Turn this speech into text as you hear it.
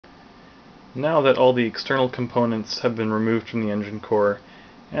Now that all the external components have been removed from the engine core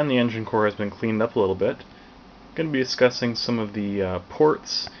and the engine core has been cleaned up a little bit, I'm going to be discussing some of the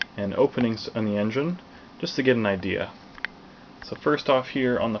ports and openings on the engine just to get an idea. So first off,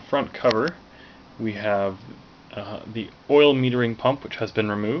 here on the front cover we have the oil metering pump, which has been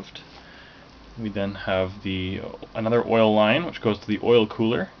removed. We then have another oil line which goes to the oil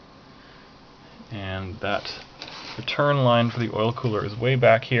cooler, and that return line for the oil cooler is way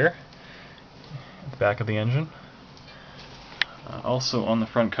back here at the back of the engine. Also on the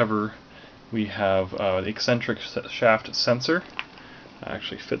front cover we have the eccentric shaft sensor.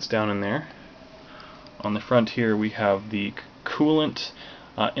 Actually fits down in there. On the front here we have the coolant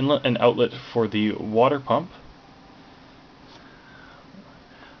inlet and outlet for the water pump.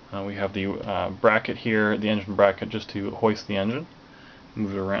 We have the bracket here, the engine bracket, just to hoist the engine,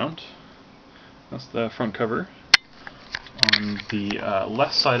 move it around. That's the front cover. On the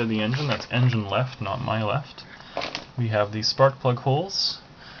left side of the engine, that's engine left, not my left, we have the spark plug holes.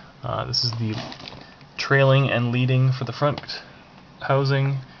 This is the trailing and leading for the front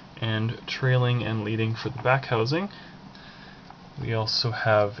housing and trailing and leading for the back housing. We also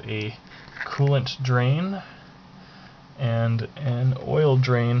have a coolant drain and an oil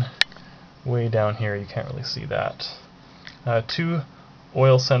drain way down here. You can't really see that. Two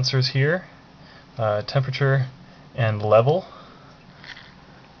oil sensors here, temperature and level.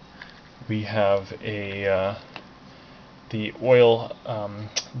 We have the oil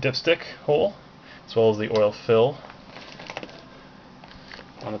dipstick hole, as well as the oil fill.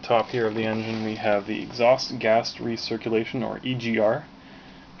 On the top here of the engine we have the exhaust gas recirculation, or EGR,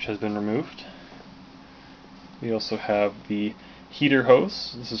 which has been removed. We also have the heater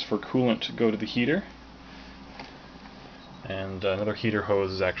hose. This is for coolant to go to the heater. And another heater hose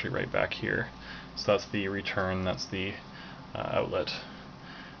is actually right back here. So that's the return, that's the outlet.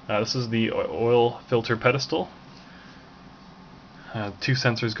 This is the oil filter pedestal. Two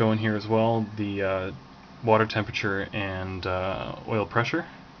sensors go in here as well, the water temperature and oil pressure.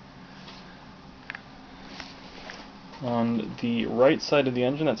 On the right side of the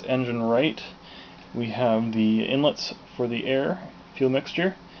engine, that's engine right, we have the inlets for the air fuel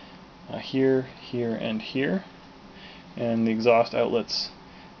mixture, here, here, and here, and the exhaust outlets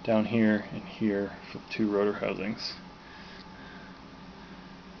down here and here for the two rotor housings.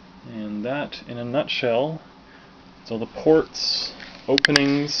 And that, in a nutshell, is all the ports,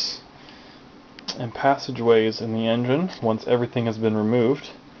 openings, and passageways in the engine once everything has been removed.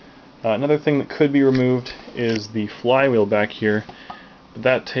 Another thing that could be removed is the flywheel back here, but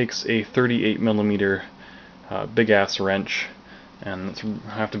that takes a 38mm big ass wrench, and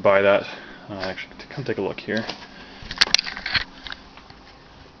I have to buy that. Actually, come take a look here.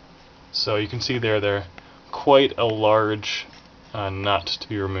 So you can see they're quite a large nut to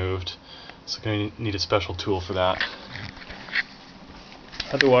be removed, so you're going to need a special tool for that.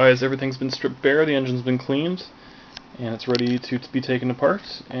 Otherwise, everything's been stripped bare, the engine's been cleaned, and it's ready to be taken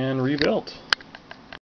apart and rebuilt.